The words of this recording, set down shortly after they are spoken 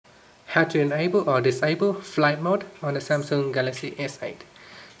how to enable or disable flight mode on the Samsung Galaxy S8.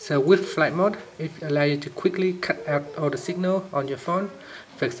 So with flight mode, it allows you to quickly cut out all the signal on your phone,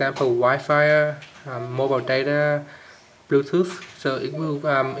 for example Wi-Fi, mobile data, Bluetooth. So it will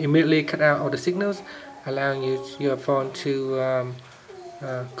immediately cut out all the signals, allowing your phone to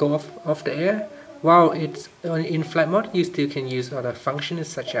go off the air. While it's in flight mode, you still can use other functions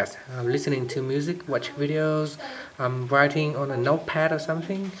such as listening to music, watch videos, writing on a notepad or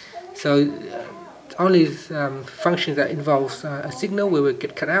something. So only functions that involves a signal will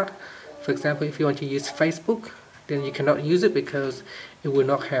get cut out. For example, if you want to use Facebook, then you cannot use it because it will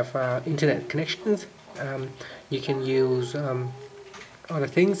not have internet connections. You can use other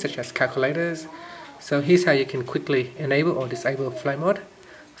things such as calculators. So here's how you can quickly enable or disable flight mode.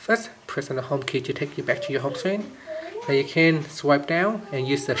 First, press on the home key to take you back to your home screen. Now you can swipe down and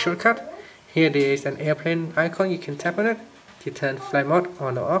use the shortcut. Here there is an airplane icon, you can tap on it to turn flight mode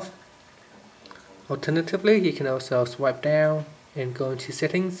on or off. Alternatively, you can also swipe down and go into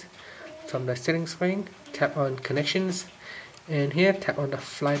settings. From the settings screen, tap on connections, and here tap on the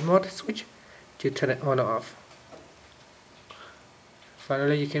flight mode switch to turn it on or off.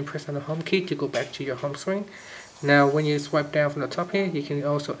 Finally, you can press on the home key to go back to your home screen. Now when you swipe down from the top here, you can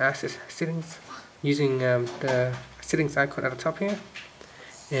also access settings using the settings icon at the top here,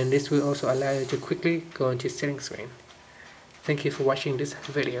 and this will also allow you to quickly go into settings screen. Thank you for watching this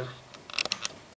video.